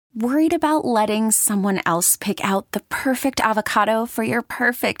Worried about letting someone else pick out the perfect avocado for your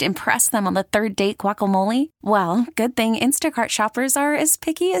perfect impress them on the third date guacamole? Well, good thing Instacart shoppers are as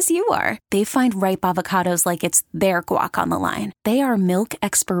picky as you are. They find ripe avocados like it's their guac on the line. They are milk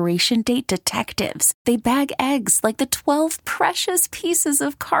expiration date detectives. They bag eggs like the 12 precious pieces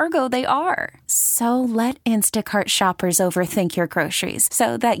of cargo they are. So let Instacart shoppers overthink your groceries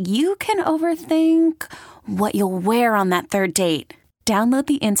so that you can overthink what you'll wear on that third date. Download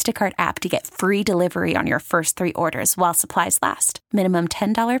the Instacart app to get free delivery on your first 3 orders while supplies last. Minimum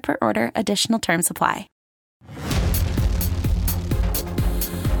 $10 per order. Additional terms apply.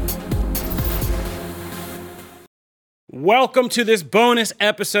 Welcome to this bonus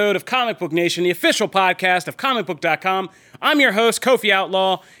episode of Comic Book Nation, the official podcast of comicbook.com. I'm your host, Kofi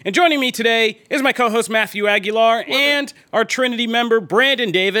Outlaw, and joining me today is my co-host, Matthew Aguilar, and our Trinity member,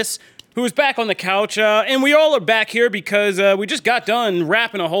 Brandon Davis, who is back on the couch. And we all are back here because we just got done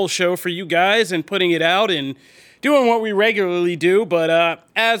wrapping a whole show for you guys and putting it out and doing what we regularly do. But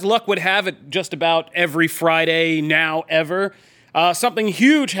as luck would have it, just about every Friday now ever, something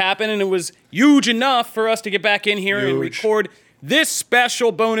huge happened, and it was huge enough for us to get back in here and record this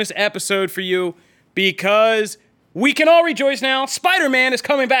special bonus episode for you because we can all rejoice now. Spider-Man is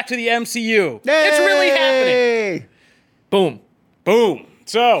coming back to the MCU. Yay! It's really happening. Boom. Boom.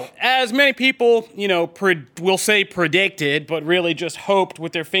 So, as many people, will say predicted, but really just hoped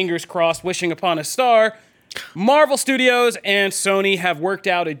with their fingers crossed, wishing upon a star, Marvel Studios and Sony have worked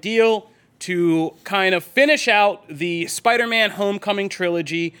out a deal to kind of finish out the Spider-Man Homecoming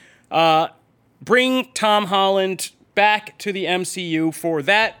trilogy, bring Tom Holland back to the MCU for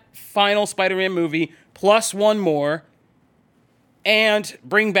that final Spider-Man movie, plus one more, and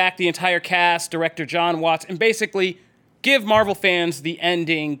bring back the entire cast, director John Watts, and basically give Marvel fans the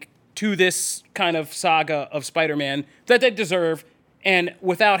ending to this kind of saga of Spider-Man that they deserve, and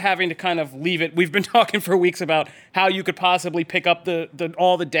without having to kind of leave it. We've been talking for weeks about how you could possibly pick up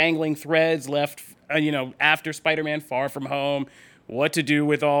all the dangling threads left, after Spider-Man Far From Home, what to do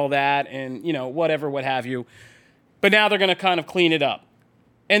with all that, and, whatever, what have you. But now they're going to kind of clean it up.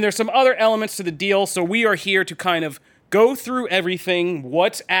 And there's some other elements to the deal, so we are here to kind of go through everything,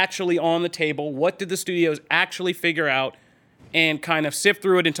 what's actually on the table, what did the studios actually figure out, and kind of sift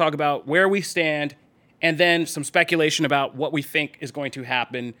through it and talk about where we stand, and then some speculation about what we think is going to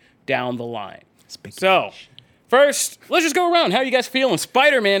happen down the line. So, first, let's just go around. How are you guys feeling?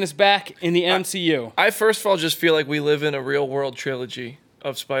 Spider-Man is back in the MCU. I first of all just feel like we live in a real-world trilogy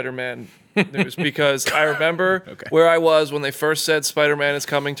of Spider-Man news because I remember where I was when they first said Spider-Man is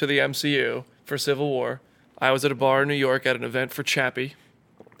coming to the MCU for Civil War. I was at a bar in New York at an event for Chappie.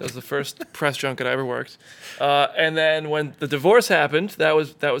 That was the first press junket I ever worked. And then when the divorce happened, that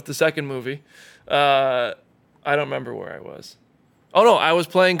was the second movie. I don't remember where I was. Oh, no, I was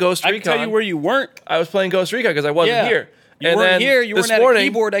playing Ghost Recon. I can tell you where you weren't. I was playing Ghost Recon because I wasn't here. You weren't here. You weren't at a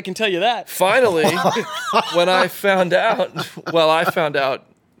keyboard, I can tell you that. Finally, when I found out, I found out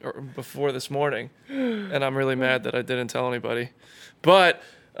before this morning, and I'm really mad that I didn't tell anybody. But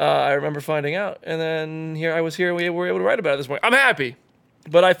I remember finding out, and then we were able to write about it this morning. I'm happy,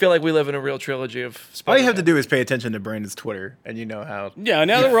 but I feel like we live in a real trilogy of Spider-Man. All you have to do is pay attention to Brandon's Twitter, and you know how. Yeah,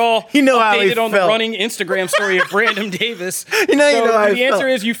 now that we're all updated on the running Instagram story of Brandon Davis. The answer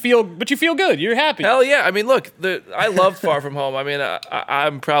is you feel good. You're happy. Hell yeah. I mean, look, I loved Far From Home. I mean,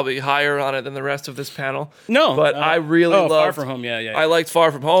 I'm probably higher on it than the rest of this panel. No. But I really loved Far From Home, yeah. I liked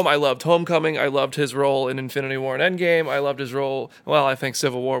Far From Home. I loved Homecoming. I loved his role in Infinity War and Endgame. I loved his role. Well, I think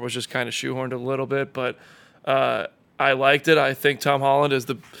Civil War was just kind of shoehorned a little bit, but I liked it. I think Tom Holland is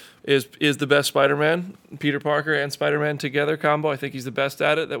the best Spider-Man, Peter Parker and Spider-Man together combo. I think he's the best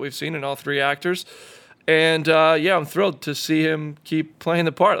at it that we've seen in all three actors. And I'm thrilled to see him keep playing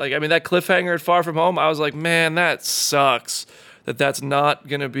the part. Like, I mean, that cliffhanger at Far From Home, I was like, man, that sucks that's not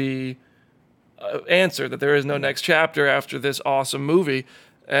going to be answered, that there is no next chapter after this awesome movie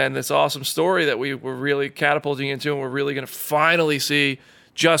and this awesome story that we were really catapulting into, and we're really going to finally see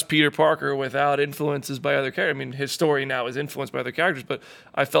just Peter Parker without influences by other characters. I mean, his story now is influenced by other characters, but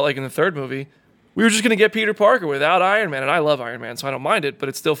I felt like in the third movie, we were just going to get Peter Parker without Iron Man, and I love Iron Man, so I don't mind it, but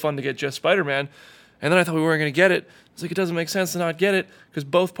it's still fun to get just Spider-Man. And then I thought we weren't going to get it. It's like, it doesn't make sense to not get it because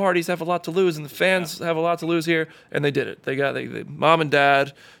both parties have a lot to lose, and the fans have a lot to lose here, and they did it. They Mom and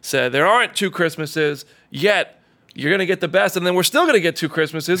Dad said, there aren't two Christmases yet. You're going to get the best, and then we're still going to get two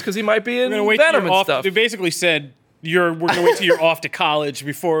Christmases because he might be in Venom and stuff. They basically said, we're going to wait till you're off to college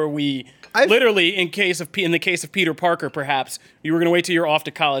before we... literally, in the case of Peter Parker, perhaps, you were going to wait till you're off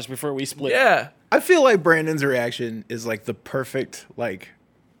to college before we split. Yeah. I feel like Brandon's reaction is like the perfect, like,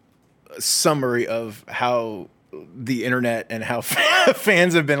 summary of how the internet and how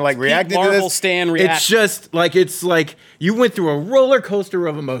fans have been like reacting to Marvel this. stan It's reaction. just like you went through a roller coaster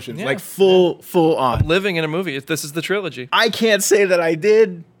of emotions, Yeah. like full on. Living in a movie. This is the trilogy. I can't say that I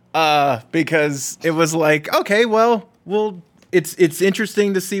did because it was like, okay, well, it's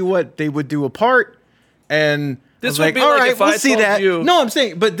interesting to see what they would do apart, and This I was would like, be all like right, if we'll I see told that. you- No, I'm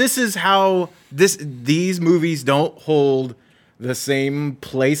saying, but this is how these movies don't hold the same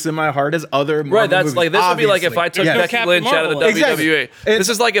place in my heart as other Marvel Right, that's movies, like this would be like if I took There's no Becky Captain Lynch out of the Marvel. Exactly. WWE. It's- This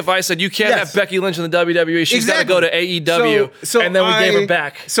is like if I said you can't Yes. have Becky Lynch in the WWE. She's got to go to AEW, and then we gave her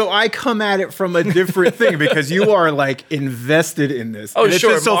back. So I come at it from a different thing because you are like invested in this. Oh, And it's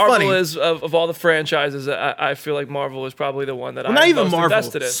sure. just so Marvel funny. is of all the franchises. I feel like Marvel is probably the one that Well, I'm not even most Marvel.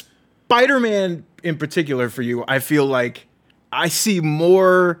 invested in. Spider-Man in particular for you, I feel like I see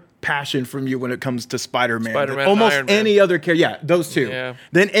more passion from you when it comes to Spider-Man. Spider-Man than and almost Iron Man. any other character. Yeah, those two. Yeah.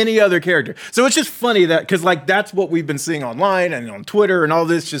 Than any other character. So it's just funny that because like that's what we've been seeing online and on Twitter and all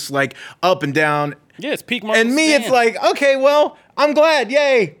this, just like up and down. Yeah, it's peak Marvel And me, stan. it's like, okay, well, I'm glad.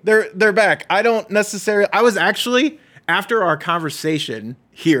 Yay, they're back. I don't necessarily. I was actually after our conversation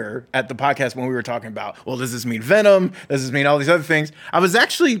here at the podcast when we were talking about, well, does this mean Venom? Does this mean all these other things? I was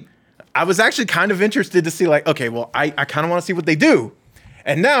actually kind of interested to see, like, okay, well, I kind of want to see what they do.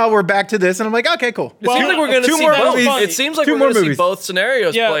 And now we're back to this, and I'm like, okay, cool. It seems like we're going to two see more both. movies. It seems like Two we're more going to see movies. both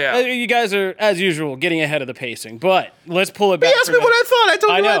scenarios play out. You guys are, as usual, getting ahead of the pacing. But let's pull it back. You asked me what I thought. I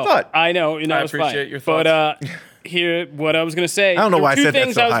told you what I thought. I know. And I was appreciate fine. your But here, what I was going to say. I don't know there were why I two said that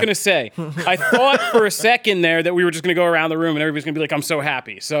things so I was high. going to say. I thought for a second there that we were just going to go around the room and everybody's going to be like, I'm so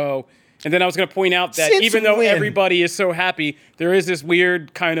happy. So, and then I was going to point out that Since even though when? everybody is so happy, there is this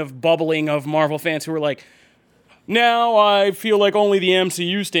weird kind of bubbling of Marvel fans who are like, now I feel like only the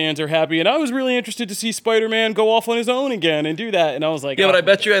MCU stands are happy, and I was really interested to see Spider-Man go off on his own again and do that. And I was like, Yeah, but oh, I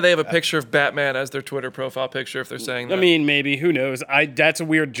bet you they have a picture of Batman as their Twitter profile picture if they're saying that. I mean, maybe. Who knows? That's a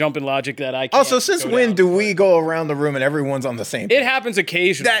weird jump in logic that I can't Also, since go when down. do we go around the room and everyone's on the same page? It happens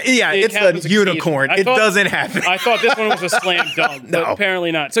occasionally. It's happens a unicorn. occasionally. It doesn't happen. I thought this one was a slam dunk, but No.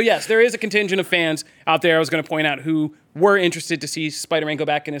 apparently not. So yes, there is a contingent of fans out there. I was going to point out who were interested to see Spider-Man go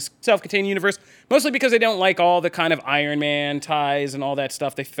back in his self-contained universe, mostly because they don't like all the kind of Iron Man ties and all that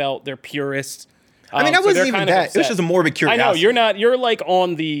stuff. They felt they're purists. I mean, I so wasn't they're even kind of that. It was upset. just a morbid curiosity. I know you're not. You're like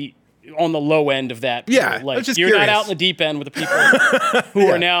on the low end of that. Yeah, I like was just you're not curious. out in the deep end with the people who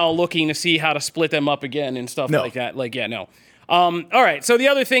are now looking to see how to split them up again and stuff No. like that. Like, yeah, no. All right. So the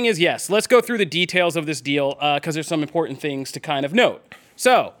other thing is, yes, let's go through the details of this deal because there's some important things to kind of note.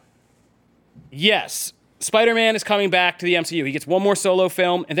 So, yes, Spider-Man is coming back to the MCU. He gets one more solo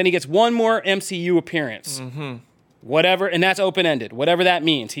film, and then he gets one more MCU appearance. Mm-hmm. Whatever, and that's open-ended. Whatever that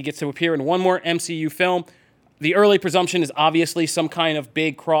means, he gets to appear in one more MCU film. The early presumption is obviously some kind of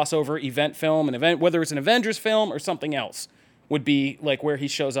big crossover event film, whether it's an Avengers film or something else, would be like where he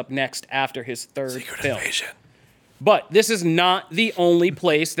shows up next after his third film. Invasion. But this is not the only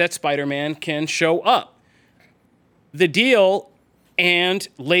place that Spider-Man can show up. The deal, and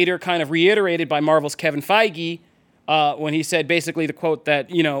later kind of reiterated by Marvel's Kevin Feige, when he said basically the quote that,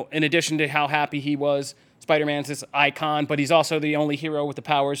 in addition to how happy he was, Spider-Man's this icon, but he's also the only hero with the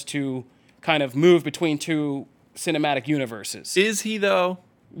powers to kind of move between two cinematic universes. Is he, though?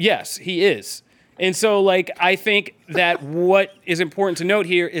 Yes, he is. And so, I think that what is important to note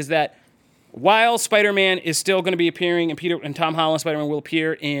here is that while Spider-Man is still going to be appearing, and Tom Holland Spider-Man will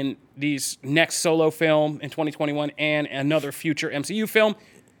appear in these next solo film in 2021 and another future MCU film,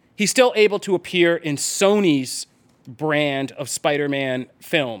 he's still able to appear in Sony's brand of Spider-Man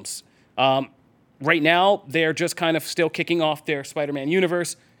films. Right now, they're just kind of still kicking off their Spider-Man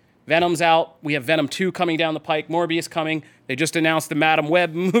universe. Venom's out. We have Venom 2 coming down the pike. Morbius coming. They just announced the Madam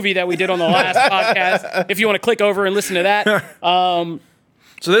Web movie that we did on the last podcast. If you want to click over and listen to that.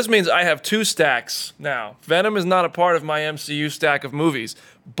 So this means I have two stacks now. Venom is not a part of my MCU stack of movies,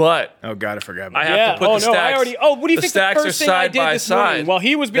 but Oh God, I forgot. I About have Yeah. to put the stacks. What do you the think the stacks first are thing I side did by this side. morning? While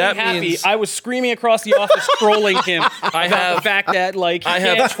he was being That happy, means I was screaming across the office, trolling him about the fact that I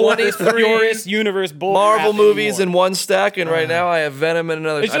have can't pull this 23 purist universe bull Marvel crap movies anymore. in one stack, and right now I have Venom in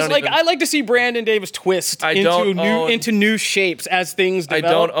another. It's just I like to see Brandon Davis twist I don't own- into new shapes as things I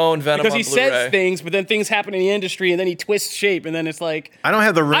develop. don't own Venom because on he Blu-ray. says things, but then things happen in the industry, and then he twists shape, and then it's like I don't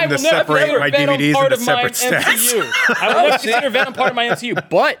have the room I to will never separate consider my Venom DVDs part into of my separate stacks. MCU. I will never consider Venom part of my MCU,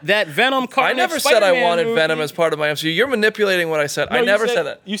 but that Venom I Carnage never said I Spider-Man wanted movie- Venom as part of my MCU. You're manipulating what I said. No, I you never said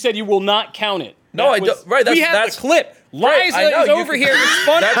that. You said you will not count it. No, That I don't- right, we that's- have that's- the clip. Right, Liza I know, is you over can- here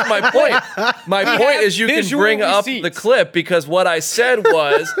responding. That's my point. My point is you can visual bring up receipts. the clip because what I said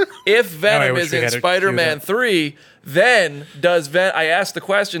was if Venom wish is we in had a cue Spider-Man that. 3, Then I asked the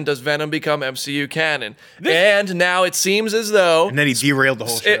question, does Venom become MCU canon? And now it seems as though... And then he derailed the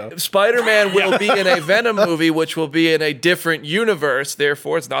whole show. Spider-Man will be in a Venom movie, which will be in a different universe.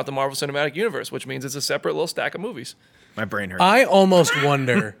 Therefore, it's not the Marvel Cinematic Universe, which means it's a separate little stack of movies. My brain hurts. I almost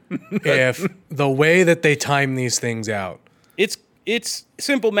wonder if the way that they time these things out. It's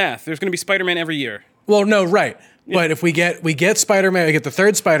simple math. There's going to be Spider-Man every year. Well, no, right. Yeah. But if we get Spider-Man, we get the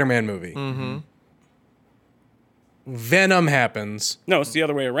third Spider-Man movie. Mm-hmm. Venom happens. No, it's the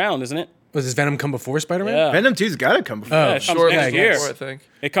other way around, isn't it? Does Venom come before Spider-Man? Yeah. Venom 2's got to come before. Yeah, it comes next year. Before, I think.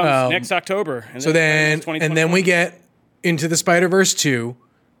 It comes next October. And then we get Into the Spider-Verse 2,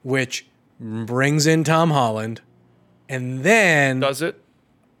 which brings in Tom Holland, and then does it?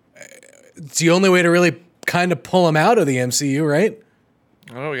 It's the only way to really kind of pull him out of the MCU, right?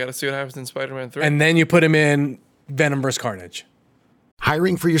 I don't know. We got to see what happens in Spider-Man 3. And then you put him in Venom vs. Carnage.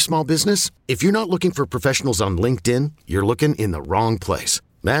 Hiring for your small business? If you're not looking for professionals on LinkedIn, you're looking in the wrong place.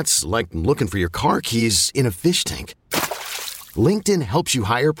 That's like looking for your car keys in a fish tank. LinkedIn helps you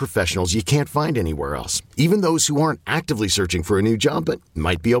hire professionals you can't find anywhere else, even those who aren't actively searching for a new job but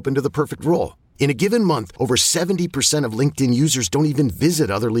might be open to the perfect role. In a given month, over 70% of LinkedIn users don't even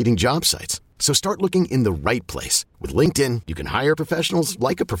visit other leading job sites. So start looking in the right place. With LinkedIn, you can hire professionals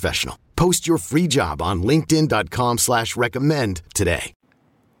like a professional. Post your free job on linkedin.com/recommend today.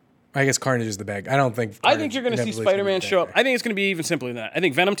 I guess Carnage is the bag. I think you're going to see Spider-Man show up. I think it's going to be even simpler than that. I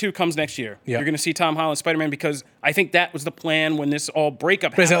think Venom 2 comes next year. Yep. You're going to see Tom Holland Spider-Man because I think that was the plan when this all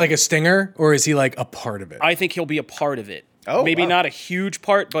breakup happened. Is that like a stinger or is he like a part of it? I think he'll be a part of it. Oh, maybe not a huge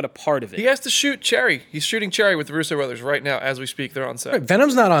part, but a part of it. He has to shoot Cherry. He's shooting Cherry with the Russo brothers right now as we speak. They're on set. Right,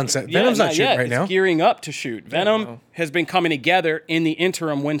 Venom's not on set. Venom's not shooting right now. It's gearing up to shoot. Venom has been coming together in the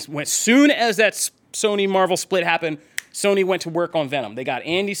interim when soon as that Sony Marvel split happened, Sony went to work on Venom. They got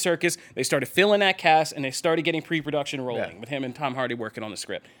Andy Serkis, they started filling that cast, and they started getting pre-production rolling with him and Tom Hardy working on the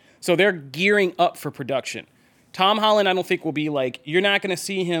script. So they're gearing up for production. Tom Holland, I don't think will be you're not going to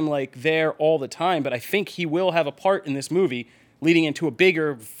see him there all the time, but I think he will have a part in this movie leading into a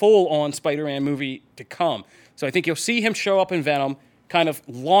bigger, full-on Spider-Man movie to come. So I think you'll see him show up in Venom, kind of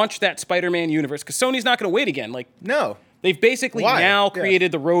launch that Spider-Man universe, because Sony's not going to wait again. No. They've basically now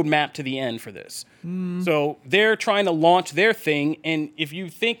created the roadmap to the end for this. So they're trying to launch their thing, and if you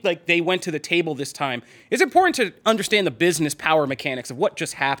think they went to the table this time, it's important to understand the business power mechanics of what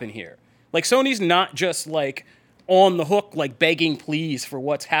just happened here. Sony's not just on the hook, begging please for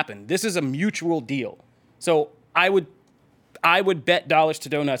what's happened. This is a mutual deal. So I would bet dollars to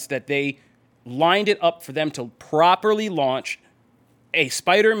donuts that they lined it up for them to properly launch a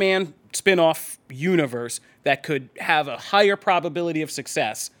Spider-Man spin-off universe that could have a higher probability of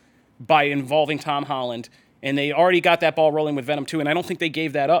success by involving Tom Holland. And they already got that ball rolling with Venom 2, and I don't think they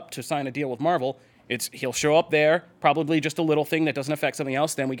gave that up to sign a deal with Marvel. He'll show up there, probably just a little thing that doesn't affect something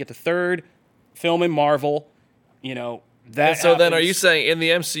else. Then we get the third film in Marvel, then are you saying in the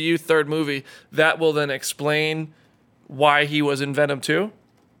MCU third movie, that will then explain why he was in Venom 2?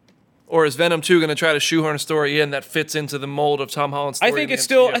 Or is Venom 2 going to try to shoehorn a story in that fits into the mold of Tom Holland's story? I think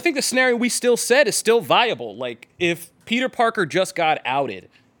I think the scenario we still said is still viable. If Peter Parker just got outed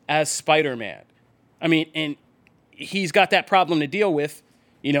as Spider-Man, and he's got that problem to deal with,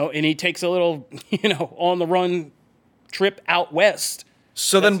 and he takes a little, on the run trip out west.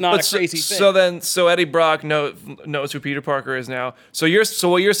 So That's then, not a crazy thing. So Eddie Brock knows who Peter Parker is now. So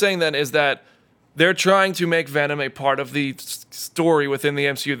what you're saying then is that they're trying to make Venom a part of the story within the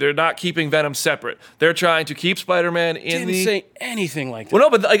MCU. They're not keeping Venom separate. They're trying to keep Spider-Man in Didn't say anything like that. Well,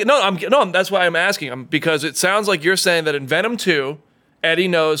 no, but that's why I'm asking. Because it sounds like you're saying that in Venom 2, Eddie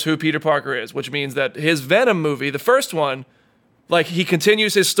knows who Peter Parker is, which means that his Venom movie, the first one, he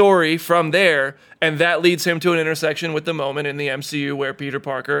continues his story from there, and that leads him to an intersection with the moment in the MCU where Peter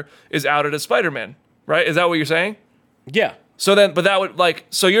Parker is outed as Spider-Man, right? Is that what you're saying? Yeah. So then, but that would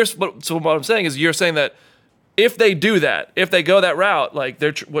so what I'm saying is you're saying that if they do that, if they go that route,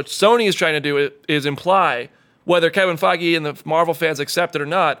 what Sony is trying to do is imply, whether Kevin Feige and the Marvel fans accept it or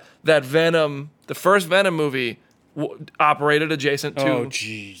not, that Venom, the first Venom movie, operated adjacent to. Oh,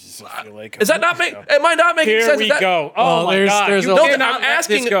 jeez. I feel is that not make? Am I not making sense? Here we go. Oh my God! I'm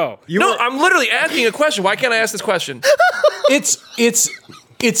asking. I'm literally asking a question. Why can't I ask this question?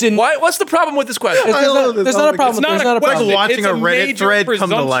 It's in. What's the problem with this question? There's not a problem. There's not a problem. Like watching a Reddit thread come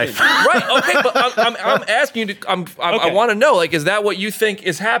to life. Right. Okay. But I'm asking you. I want to know. Is that what you think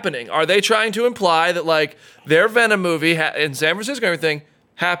is happening? Are they trying to imply that their Venom movie in San Francisco and everything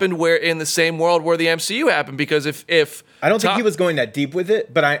happened where in the same world where the MCU happened? Because if I don't think he was going that deep with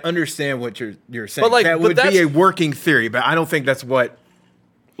it, but I understand what you're saying. That would be a working theory, but I don't think that's what.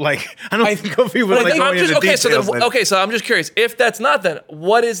 Like, I don't think of people but I like think- going into details. So I'm just curious. If that's not, then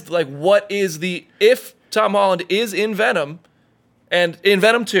what is the if Tom Holland is in Venom and in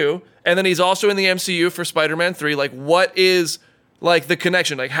Venom 2, and then he's also in the MCU for Spider-Man 3, like what is like the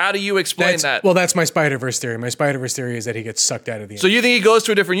connection? Like how do you explain that? Well, that's my Spider-Verse theory. My Spider-Verse theory is that he gets sucked out of the So you think he goes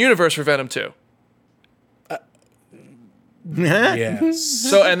to a different universe for Venom 2? Yes.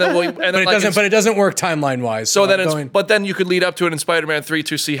 So and then But it doesn't work timeline wise. So then but then you could lead up to it in Spider-Man 3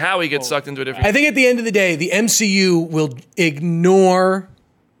 to see how he gets sucked into a different. I think at the end of the day, the MCU will ignore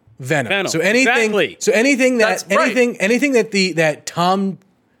Venom. So anything, Exactly. so anything That's that right. anything that Tom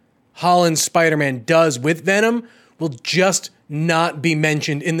Holland Spider-Man does with Venom will just not be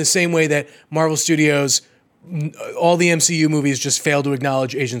mentioned in the same way that Marvel Studios, all the MCU movies just fail to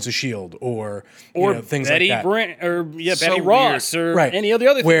acknowledge Agents of Shield or things Betty like that. Betty Ross or Right. any of the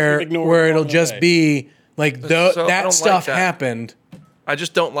other things where we've ignored where along it'll the just way. be like So I don't that like stuff that. happened. I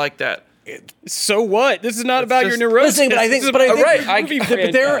just don't like that. So what? This is not about your just- neurosis. Listen, but I think, This is but I about think, Right, I- movie but but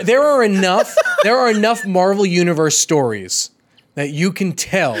franchise. there are enough Marvel Universe stories that you can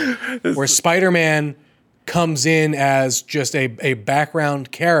tell where Spider-Man comes in as just a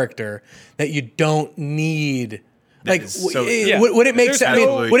background character that you don't need. Like, is so- Yeah. would it make There's sense?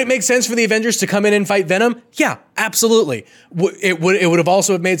 no- Would it make sense for the Avengers to come in and fight Venom? Yeah, absolutely. It would have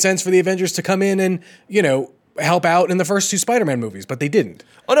also made sense for the Avengers to come in and help out in the first two Spider-Man movies, but they didn't.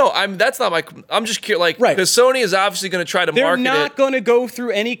 Oh no, that's not my. I'm just curious, like, Right. because Sony is obviously going to try to They're market not it. going to go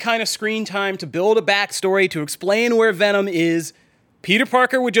through any kind of screen time to build a backstory to explain where Venom is. Peter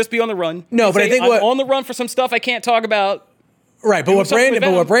Parker would just be on the run. No, He'd but I say, think I'm what- on the run for some stuff I can't talk about. Right, but what Something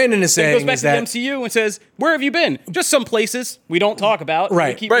with Brandon is Then he saying goes back is to that the MCU and says, "Where have you been? Just some places we don't talk about."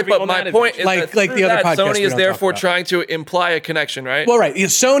 Right. We keep Right, moving but on my that point is adventure. that Like through the other that, podcast Sony we is don't therefore talk about. trying to imply a connection, right? Well, right.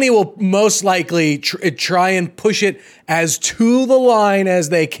 Sony will most likely try and push it as to the line as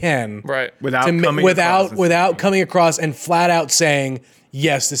they can, Right. Without to coming across as- without coming across and flat out saying,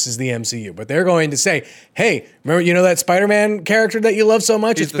 yes, this is the MCU. But they're going to say, hey, remember, that Spider-Man character that you love so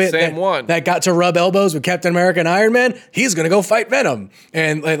much? He's the same one. that got to rub elbows with Captain America and Iron Man. He's going to go fight Venom,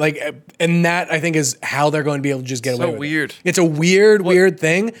 and and that I think is how they're going to be able to just get So away with weird. it. It's a weird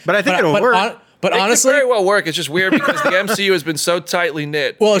thing, But I think it'll work. But It honestly, could very well work. It's just weird because the MCU has been so tightly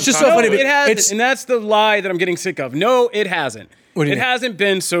knit. Well, it's just so No, funny. it hasn't, It's and that's the lie that I'm getting sick of. No, it hasn't. What do you It mean? hasn't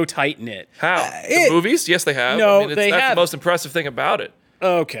been so tight knit. How it- the movies? Yes, they have. No, that's they the haven't. most impressive thing about it.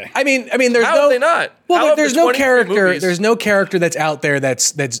 Okay. I mean, there's How no. have they not? Well, How have there's the no 23 character. movies- There's no character that's out there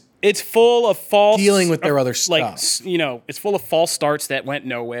that's It's full of false Dealing with their other like stuff. it's full of false starts that went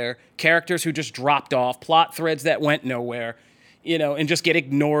nowhere, characters who just dropped off, plot threads that went nowhere, and just get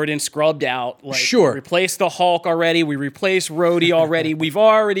ignored and scrubbed out. Like, Sure. we replaced the Hulk already, we replaced Rhodey already. We've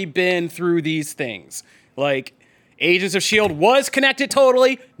already been through these things. Like Agents of Shield was connected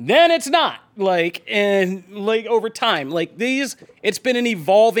totally, then it's not. Over time, it's been an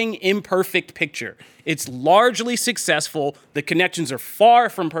evolving, imperfect picture. It's largely successful. The connections are far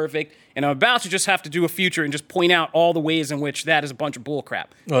from perfect, and I'm about to just have to do a future and just point out all the ways in which that is a bunch of bullcrap.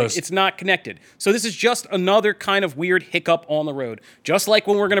 It's not connected. So this is just another kind of weird hiccup on the road. Just like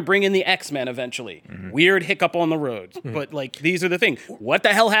when we're going to bring in the X-Men eventually. Weird hiccup on the road. But these are the things. What the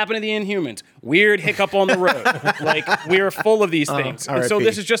hell happened to the Inhumans? Weird hiccup on the road. We're full of these things. And so RIP.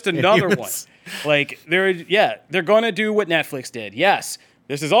 this is just another one. Inhumans. They're going to do what Netflix did. Yes.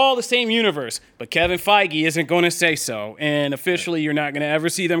 This is all the same universe, but Kevin Feige isn't going to say so. And officially, you're not going to ever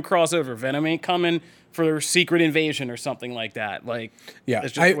see them cross over. Venom ain't coming for Secret Invasion or something like that. yeah.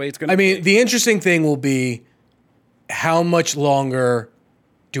 That's just the way it's going to I be. mean, the interesting thing will be how much longer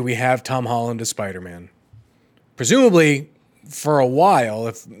do we have Tom Holland as Spider-Man? Presumably for a while,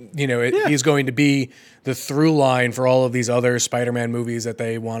 if he's going to be the through line for all of these other Spider-Man movies that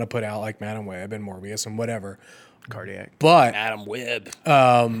they want to put out, like Madam Web and Morbius and whatever. Cardiac. But Adam Webb.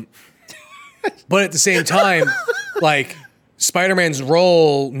 But at the same time, Spider-Man's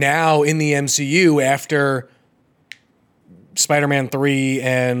role now in the MCU after Spider-Man 3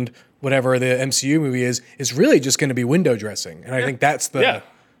 and whatever the MCU movie is really just going to be window dressing. And I think that's the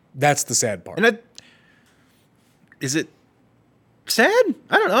sad part. And is it sad?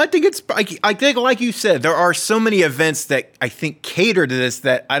 I don't know. I think it's. I think, like you said, there are so many events that I think cater to this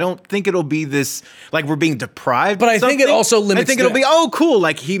that I don't think it'll be this like we're being deprived. But of I think it something. also limits I think the- it'll be cool.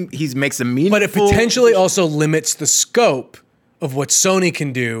 Like he makes a meaningful. But it potentially also limits the scope of what Sony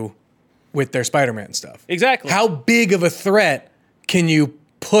can do with their Spider-Man stuff. Exactly. How big of a threat can you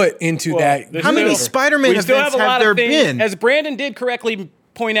put into that? there's How many still- Spider-Man we still events have a lot have there of things, been? as Brandon did correctly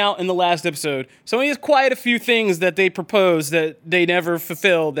point out in the last episode, Sony has quite a few things that they propose that they never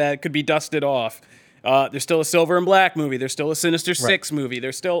fulfill that could be dusted off. There's still a Silver and Black movie. There's still a Sinister Six movie.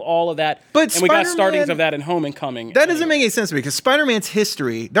 There's still all of that. But and we got Spider-Man- startings of that in Homecoming. That doesn't make any sense to me because Spider-Man's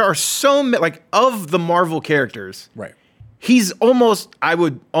history, there are so many, like, of the Marvel characters, Right. he's I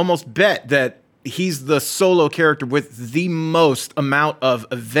would almost bet that he's the solo character with the most amount of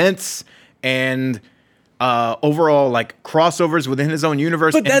events and overall like crossovers within his own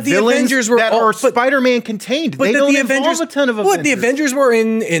universe. But that and the villains Avengers were that all- are but- Spider-Man contained. But They that don't the involve Avengers, a ton of what Avengers. the Avengers were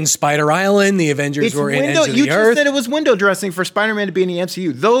in Spider Island. The Avengers It's were in window. Edge of You the just Earth. said it was window dressing for Spider-Man to be in the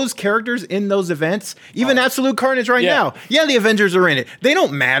MCU. Those characters in those events, even Absolute Carnage right Yeah. now. Yeah, the Avengers are in it. They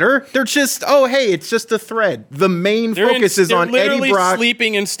don't matter. They're just hey, it's just a thread. The main focus is they're on literally Eddie Brock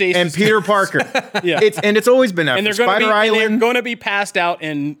sleeping in stasis and Peter Parker. Yeah. It's always been that. and For they're Spider Island, going to be passed out,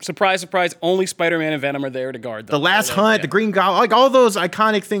 and surprise, surprise, only Spider-Man and Venom are there to guard them. The Last Hunt, the Green Goblin, like all those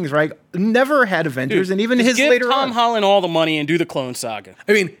iconic things, right? Never had Avengers, and even Just his give later Tom on. Holland all the money and do the Clone Saga.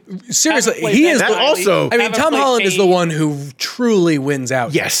 I mean, seriously, Haven't played he is that the, lately. also- I mean, Haven't Tom played Holland is the Kane. one who truly wins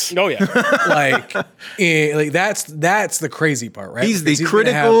out. Yes, Oh yeah, like that's the crazy part, right? he's the Because gonna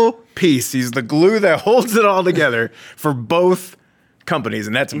critical piece. He's the glue that holds it all together for both companies,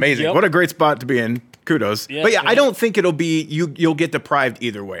 and that's amazing. Yep. What a great spot to be in. Kudos. Yeah, but yeah, yeah. I don't think it'll be you'll get deprived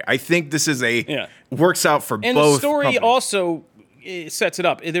either way. I think this is works out for and both. the story companies. also sets it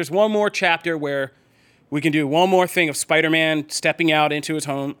up. There's one more chapter where we can do one more thing of Spider-Man stepping out into his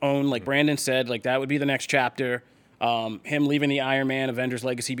own, like Brandon said, like that would be the next chapter. Him leaving the Iron Man Avengers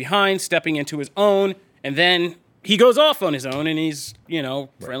legacy behind, stepping into his own, and then he goes off on his own, and he's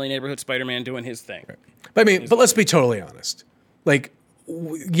friendly neighborhood Spider-Man doing his thing. But I mean, but let's be totally honest. Like,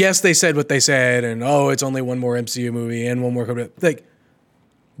 yes, they said what they said, and it's only one more MCU movie and one more. Like,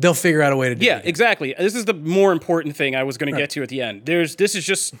 they'll figure out a way to do Yeah, it. exactly. This is the more important thing I was going to get to at the end. This is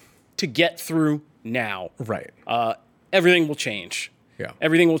just to get through now. Right. Everything will change. Yeah.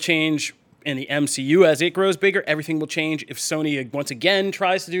 Everything will change in the MCU as it grows bigger. Everything will change if Sony once again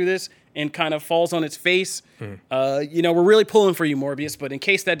tries to do this and kind of falls on its face. We're really pulling for you, Morbius, but in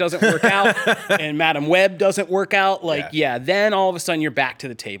case that doesn't work out and Madam Web doesn't work out, then all of a sudden you're back to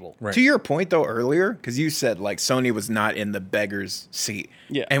the table. Right. To your point though earlier, because you said like Sony was not in the beggar's seat.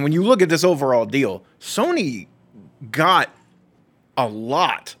 Yeah. And when you look at this overall deal, Sony got a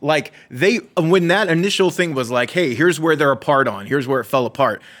lot. Like when that initial thing was like, hey, here's where they're apart on, here's where it fell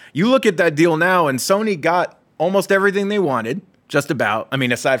apart. You look at that deal now, and Sony got almost everything they wanted, just about. I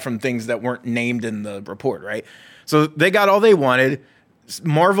mean, aside from things that weren't named in the report, right? So they got all they wanted.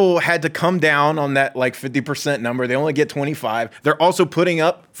 Marvel had to come down on that like 50% number. They only get 25. They're also putting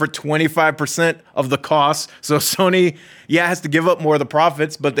up for 25% of the cost. So Sony, has to give up more of the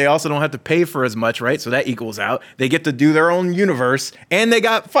profits, but they also don't have to pay for as much, right? So that equals out. They get to do their own universe, and they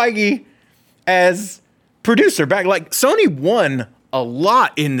got Feige as producer back. Like Sony won a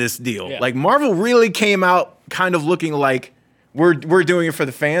lot in this deal. Yeah. Like Marvel really came out kind of looking like we're doing it for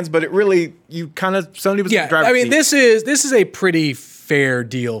the fans, but it really Sony was Yeah. driving. I mean, this is a pretty fair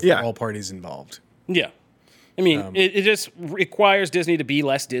deal for Yeah. all parties involved. Yeah. I mean, it just requires Disney to be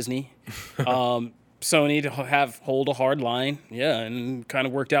less Disney. Sony to hold a hard line. Yeah, and kind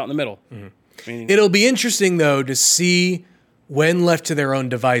of worked out in the middle. Mm-hmm. I mean, It'll be interesting though to see when left to their own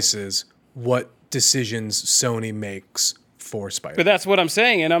devices what decisions Sony makes for Spider. but that's what I'm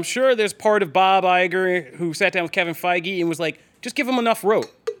saying. And I'm sure there's part of Bob Iger who sat down with Kevin Feige and was like, just give them enough rope.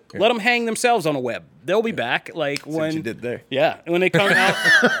 Let them hang themselves on a web. They'll be back. Like when what you did there. Yeah, when they come out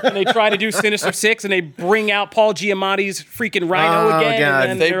and they try to do Sinister Six and they bring out Paul Giamatti's freaking Rhino Oh, again, God.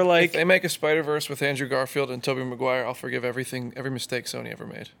 and then they're if like, they make a Spider-Verse with Andrew Garfield and Tobey Maguire, I'll forgive every mistake Sony ever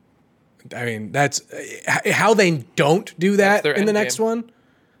made. I mean, that's how they don't do that their in the end next game. one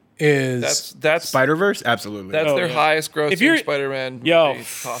is That's Spider-Verse? Absolutely. that's their yeah. highest If you're- grossing Spider-Man yo, movie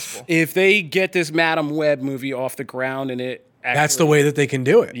possible. if they get this Madam Web movie off the ground and it actually, that's the way that they can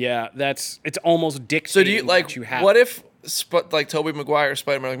do it. Yeah, it's almost dictating. So do you what you have. what if like Tobey Maguire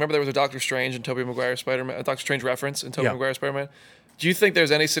Spider-Man? Like, remember there was a Doctor Strange and Tobey Maguire Spider-Man, a Doctor Strange reference in Tobey Yeah. Maguire Spider-Man. Do you think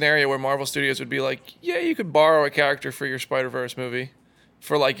there's any scenario where Marvel Studios would be like, yeah, you could borrow a character for your Spider-Verse movie?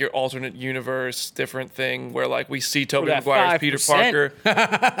 For like your alternate universe, different thing where like we see Tobey that Maguire's Peter 5%.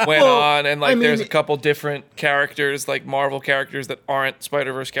 Parker went on, and like I mean- there's a couple different characters, like Marvel characters that aren't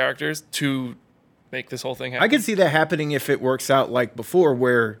Spider-Verse characters, to make this whole thing happen. I could see that happening if it works out like before,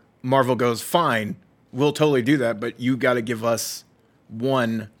 where Marvel goes, fine, we'll totally do that, but you got to give us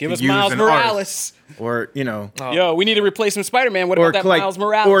one. Give to us use Miles in ours. Morales? Or, Yo, we need to replace some Spider-Man. What or about that like, Miles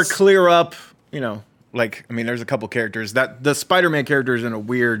Morales? or clear up, like, I mean, there's a couple characters that the Spider-Man characters in a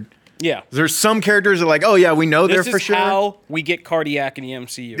weird. Yeah. There's some characters that are like, oh yeah, we know This they're is for sure. how we get Cardiac in the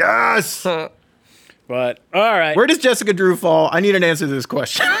MCU. Yes. But But all right, Where does Jessica Drew fall? I need an answer to this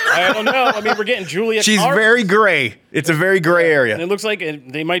question. I don't know. I mean, we're getting Julia. She's Carter. very gray. It's a very gray area. And it looks like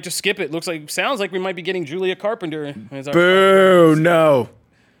they might just skip it. Sounds like we might be getting Julia Carpenter as our Boo! No.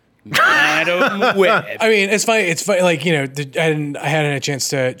 Madam Web. I mean, it's funny. It's funny. Like, you know, I hadn't a chance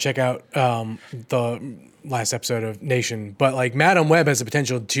to check out the last episode of Nation, but like Madam Web has the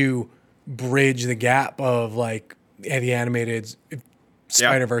potential to bridge the gap of like the animated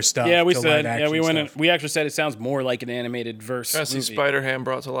Spider-Verse stuff. Yeah, we to said. live Yeah, action we went. stuff. We actually said it sounds more like an animated verse. I see movie. Spider-Ham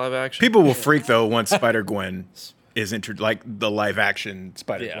brought to live action. People will freak though once Spider-Gwen is like the live action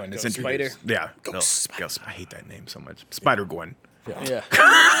Spider-Gwen is Ghost introduced. Spider. Yeah. Ghost Spider. I hate that name so much. Spider-Gwen. Yeah.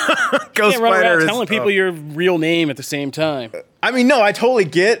 Ghost Can't run Spider around is telling people your real name at the same time. I mean, no, I totally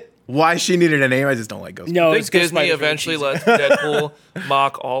get why she needed a name. I just don't like Ghost. No, I it's think Ghost Disney Spider eventually franchise. lets Deadpool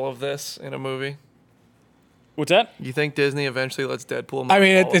mock all of this in a movie. What's that? You think Disney eventually lets Deadpool mock I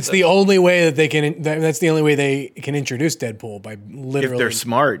mean, all of it's the this? only way that they can. That's the only way they can introduce Deadpool by literally If they're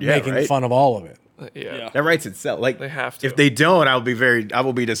smart, yeah, making right? fun of all of it. Yeah. That writes itself. Like They have to. If they don't, I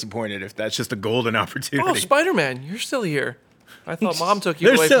will be disappointed. If that's just a golden opportunity. Oh, Spider-Man, you're still here. I thought Mom took you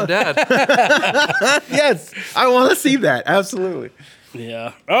They're away still- from Dad. Yes, I want to see that. Absolutely.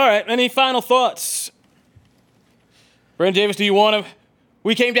 Yeah. All right. Any final thoughts? Brandon Davis, do you want to?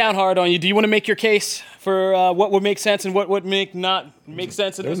 We came down hard on you. Do you want to make your case for what would make sense and what would not make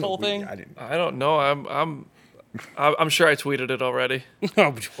sense in this whole thing? I didn't. I don't know. I'm sure I tweeted it already.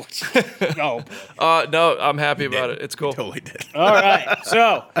 Oh, no. No, I'm happy about it. It's cool. Totally did. All right.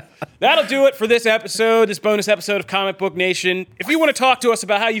 So that'll do it for this episode, this bonus episode of Comic Book Nation. If you want to talk to us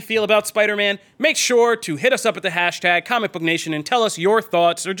about how you feel about Spider-Man, make sure to hit us up at the hashtag Comic Book Nation and tell us your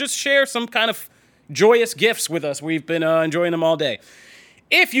thoughts or just share some kind of joyous gifts with us. We've been enjoying them all day.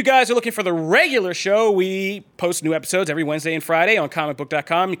 If you guys are looking for the regular show, we post new episodes every Wednesday and Friday on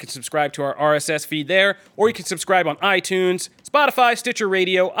comicbook.com. You can subscribe to our RSS feed there, or you can subscribe on iTunes, Spotify, Stitcher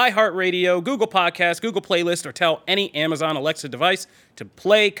Radio, iHeartRadio, Google Podcasts, Google Playlist, or tell any Amazon Alexa device to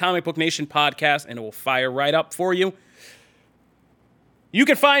play Comic Book Nation podcast, and it will fire right up for you. You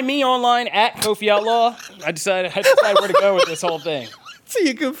can find me online at Kofi Outlaw. I decided where to go with this whole thing. So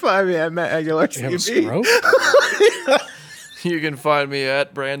you can find me at Matt Aguilar You have a TV. stroke? You can find me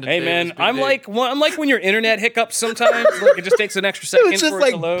at Brandon. Hey Davis man, I'm BD. like when your internet hiccups sometimes. Like it just takes an extra second It's just for it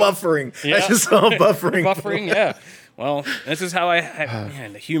like to load. buffering. Yeah. I just saw buffering. Buffering, yeah. Well, this is how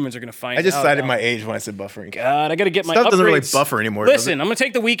man, the humans are gonna find out. I just cited now. my age when I said buffering. God, I gotta get my Stuff upgrades. doesn't really buffer anymore, does Listen, I'm gonna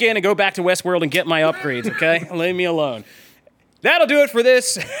take the weekend and go back to Westworld and get my upgrades, okay? Leave me alone. That'll do it for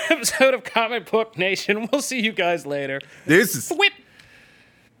this episode of Comic Book Nation. We'll see you guys later. This is Whip.